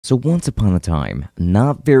So once upon a time,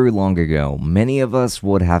 not very long ago, many of us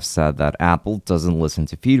would have said that Apple doesn't listen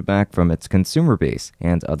to feedback from its consumer base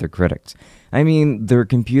and other critics. I mean, their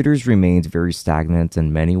computers remained very stagnant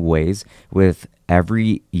in many ways with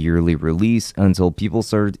every yearly release until people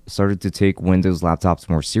started to take Windows laptops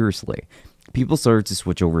more seriously. People started to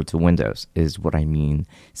switch over to Windows, is what I mean,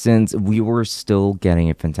 since we were still getting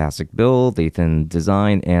a fantastic build, a thin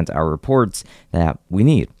design, and our reports that we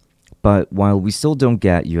need. But while we still don't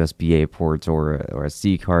get USB-A ports or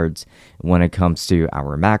SD cards when it comes to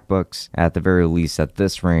our MacBooks, at the very least at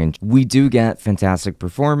this range, we do get fantastic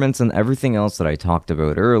performance and everything else that I talked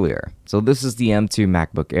about earlier. So this is the M2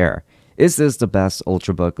 MacBook Air. Is this the best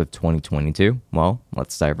Ultrabook of 2022? Well,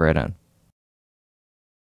 let's dive right in.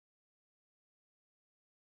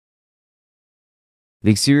 The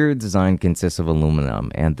exterior design consists of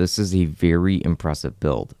aluminum, and this is a very impressive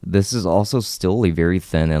build. This is also still a very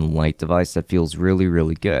thin and light device that feels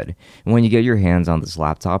really good. And when you get your hands on this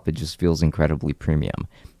laptop, it just feels incredibly premium.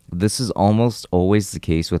 This is almost always the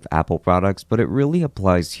case with Apple products, but it really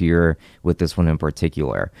applies here with this one in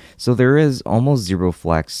particular. So there is almost zero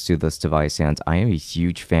flex to this device, and I am a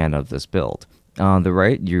huge fan of this build. On the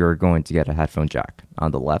right, you're going to get a headphone jack.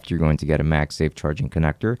 On the left, you're going to get a MagSafe charging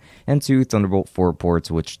connector and two Thunderbolt 4 ports,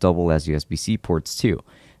 which double as USB-C ports too.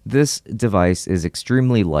 This device is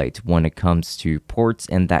extremely light when it comes to ports,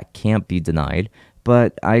 and that can't be denied,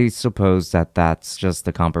 but I suppose that that's just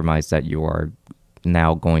the compromise that you are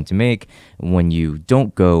now going to make when you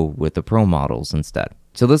don't go with the Pro models instead.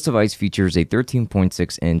 So this device features a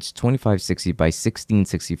 13.6-inch 2560 by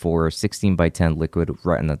 1664 or 16 by 10 liquid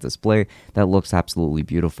retina display that looks absolutely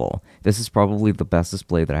beautiful. This is probably the best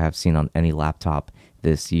display that I have seen on any laptop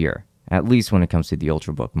this year, at least when it comes to the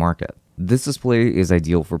Ultrabook market. This display is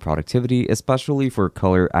ideal for productivity, especially for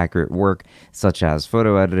color-accurate work such as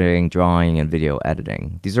photo editing, drawing, and video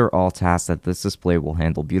editing. These are all tasks that this display will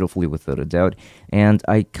handle beautifully without a doubt, and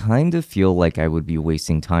I kind of feel like I would be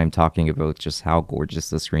wasting time talking about just how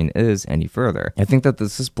gorgeous the screen is any further. I think that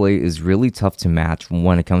this display is really tough to match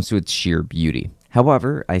when it comes to its sheer beauty.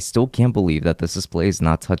 However, I still can't believe that this display is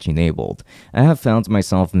not touch enabled. I have found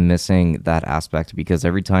myself missing that aspect because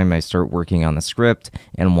every time I start working on a script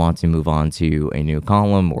and want to move on to a new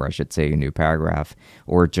column, or I should say a new paragraph,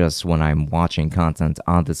 or just when I'm watching content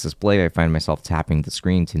on this display, I find myself tapping the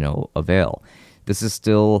screen to no avail. This is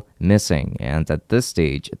still missing, and at this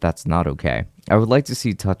stage, that's not okay. I would like to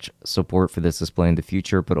see touch support for this display in the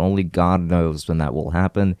future, but only God knows when that will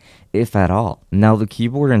happen, if at all. Now, the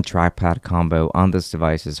keyboard and trackpad combo on this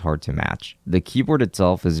device is hard to match. The keyboard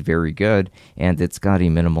itself is very good, and it's got a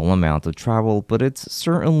minimal amount of travel, but it's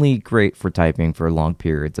certainly great for typing for long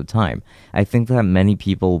periods of time. I think that many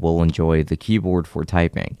people will enjoy the keyboard for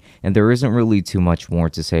typing, and there isn't really too much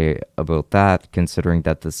more to say about that, considering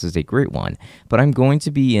that this is a great one. But I'm going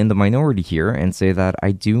to be in the minority here and say that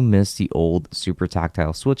I do miss the old super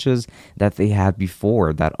tactile switches that they had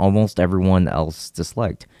before that almost everyone else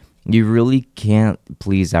disliked. You really can't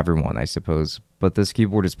please everyone, I suppose, but this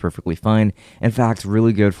keyboard is perfectly fine. In fact,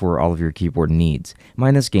 really good for all of your keyboard needs.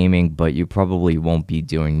 Minus gaming, but you probably won't be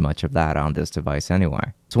doing much of that on this device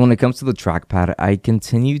anyway. So when it comes to the trackpad, I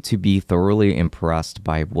continue to be thoroughly impressed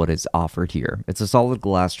by what is offered here. It's a solid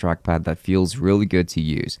glass trackpad that feels really good to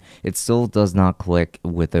use. It still does not click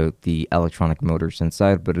without the electronic motors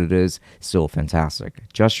inside, but it is still fantastic.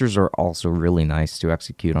 Gestures are also really nice to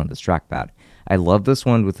execute on this trackpad. I love this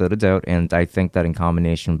one without a doubt, and I think that in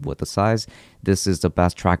combination with the size, this is the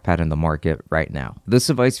best trackpad in the market right now. This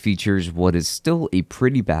device features what is still a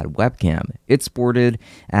pretty bad webcam. It's sported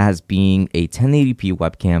as being a 1080p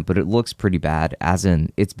webcam, but it looks pretty bad, as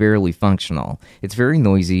in it's barely functional. It's very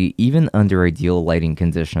noisy, even under ideal lighting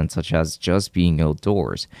conditions such as just being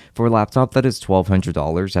outdoors. For a laptop that is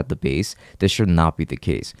 $1,200 at the base, this should not be the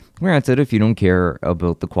case. Granted, if you don't care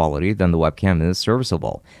about the quality, then the webcam is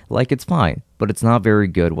serviceable. Like, it's fine, but it's not very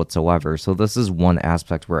good whatsoever, so this is one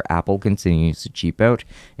aspect where Apple continues to cheap out,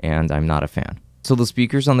 and I'm not a fan. So the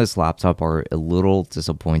speakers on this laptop are a little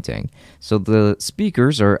disappointing. So the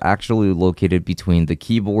speakers are actually located between the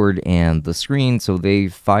keyboard and the screen, so they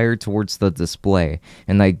fire towards the display,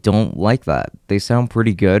 and I don't like that. They sound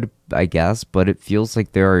pretty good, I guess, but it feels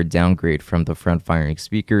like they're a downgrade from the front-firing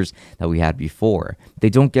speakers that we had before. They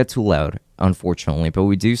don't get too loud, unfortunately, but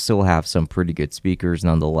we do still have some pretty good speakers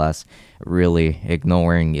nonetheless, really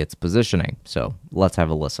ignoring its positioning. So let's have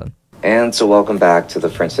a listen. And so welcome back to the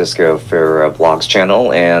Francisco for Vlogs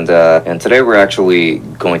channel, and today we're actually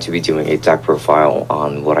going to be doing a tech profile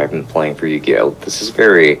on what I've been playing for Yu-Gi-Oh! This is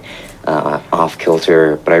very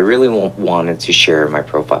off-kilter, but I really wanted to share my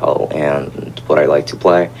profile and what I like to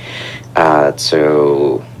play.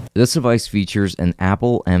 So This device features an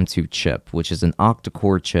Apple M2 chip, which is an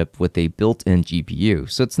octa-core chip with a built-in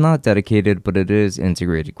GPU, so it's not dedicated, but it is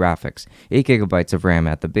integrated graphics. 8GB of RAM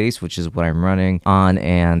at the base, which is what I'm running on,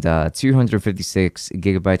 and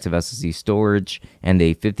 256GB of SSD storage, and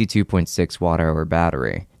a 52.6 watt-hour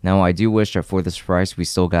battery. Now, I do wish that for this price, we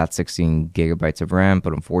still got 16GB of RAM,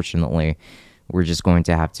 but unfortunately, we're just going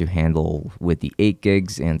to have to handle with the 8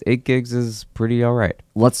 gigs, and 8 gigs is pretty alright.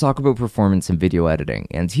 Let's talk about performance in video editing,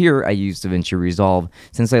 and here I use DaVinci Resolve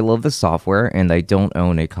since I love the software and I don't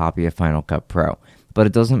own a copy of Final Cut Pro. But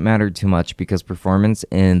it doesn't matter too much because performance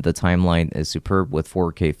in the timeline is superb with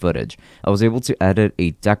 4K footage. I was able to edit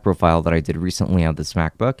a deck profile that I did recently on this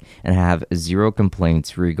MacBook and have zero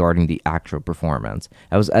complaints regarding the actual performance.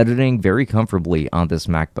 I was editing very comfortably on this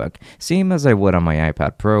MacBook, same as I would on my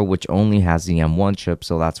iPad Pro, which only has the M1 chip,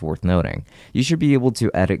 so that's worth noting. You should be able to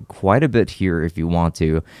edit quite a bit here if you want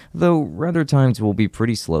to, though render times will be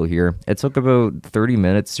pretty slow here. It took about 30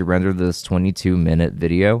 minutes to render this 22-minute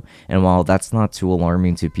video, and while that's not too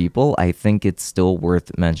alarming to people, I think it's still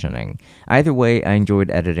worth mentioning. Either way, I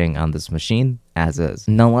enjoyed editing on this machine as is.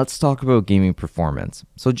 Now let's talk about gaming performance.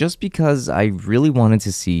 So just because I really wanted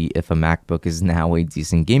to see if a MacBook is now a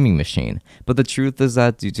decent gaming machine, but the truth is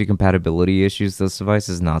that due to compatibility issues, this device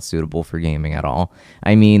is not suitable for gaming at all.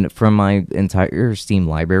 I mean, from my entire Steam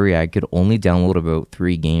library, I could only download about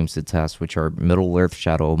 3 games to test, which are Middle-earth: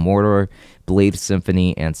 Shadow of Mordor, Blade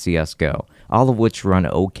Symphony, and CSGO, all of which run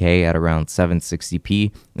okay at around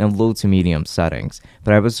 760p and low to medium settings.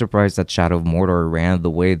 But I was surprised that Shadow of Mordor ran the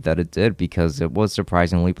way that it did because it was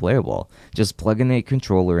surprisingly playable. Just plug in a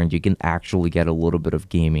controller and you can actually get a little bit of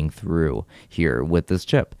gaming through here with this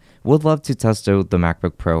chip. Would love to test out the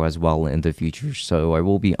MacBook Pro as well in the future, so I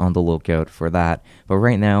will be on the lookout for that, but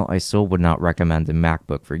right now I still would not recommend a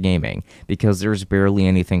MacBook for gaming, because there's barely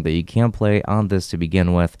anything that you can play on this to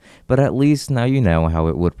begin with, but at least now you know how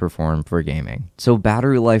it would perform for gaming. So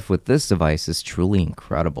battery life with this device is truly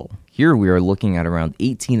incredible. Here we are looking at around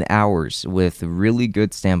 18 hours with really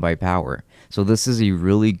good standby power. So this is a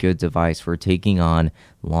really good device for taking on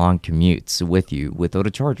long commutes with you without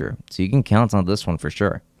a charger. So you can count on this one for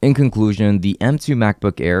sure. In conclusion, the M2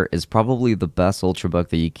 MacBook Air is probably the best Ultrabook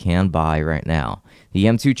that you can buy right now. The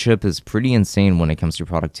M2 chip is pretty insane when it comes to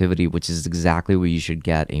productivity, which is exactly what you should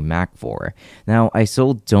get a Mac for. Now, I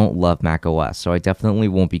still don't love Mac OS, so I definitely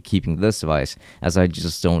won't be keeping this device, as I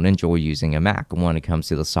just don't enjoy using a Mac when it comes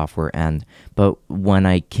to the software end. But when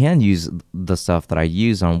I can use the stuff that I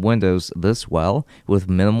use on Windows this well, with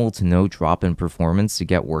minimal to no drop in performance to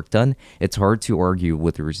get work done, it's hard to argue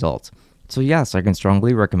with the results. So yes, I can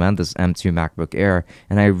strongly recommend this M2 MacBook Air,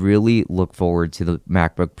 and I really look forward to the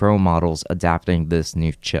MacBook Pro models adapting this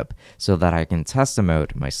new chip so that I can test them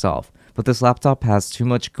out myself. But this laptop has too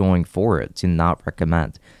much going for it to not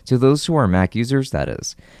recommend. To those who are Mac users, that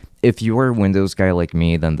is. If you are a Windows guy like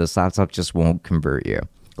me, then this laptop just won't convert you.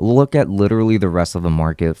 Look at literally the rest of the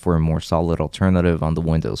market for a more solid alternative on the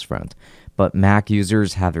Windows front. But Mac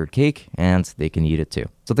users have their cake, and they can eat it too.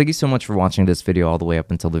 So thank you so much for watching this video all the way up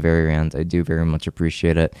until the very end. I do very much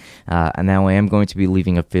appreciate it. And now I am going to be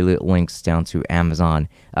leaving affiliate links down to Amazon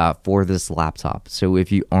for this laptop. So if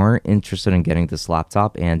you aren't interested in getting this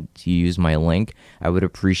laptop and you use my link, I would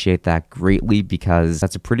appreciate that greatly, because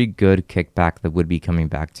that's a pretty good kickback that would be coming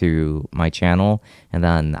back to my channel. And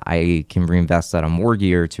then I can reinvest that on more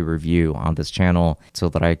gear to review on this channel so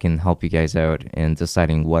that I can help you guys out in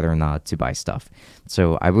deciding whether or not to buy stuff.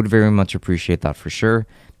 So I would very much appreciate that for sure.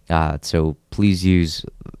 So please use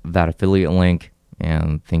that affiliate link,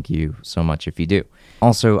 and thank you so much if you do.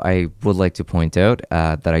 Also, I would like to point out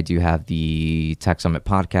that I do have the Tech Summit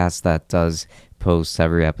podcast that does post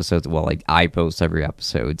every episode. Well, like I post every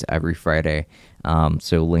episode every Friday.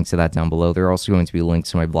 So links to that down below. There are also going to be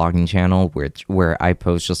links to my blogging channel where I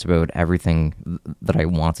post just about everything that I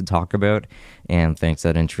want to talk about and things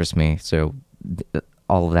that interest me. So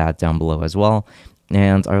all of that down below as well.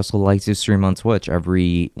 And I also like to stream on Twitch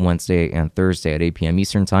every Wednesday and Thursday at 8 p.m.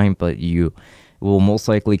 Eastern Time, but you will most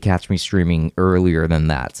likely catch me streaming earlier than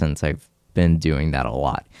that since I've been doing that a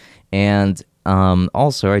lot. And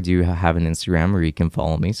also, I do have an Instagram where you can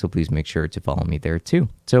follow me, so please make sure to follow me there too.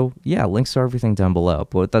 So yeah, links to everything down below.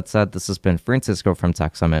 But with that said, this has been Francisco from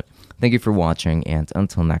Tech Summit. Thank you for watching, and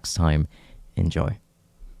until next time, enjoy.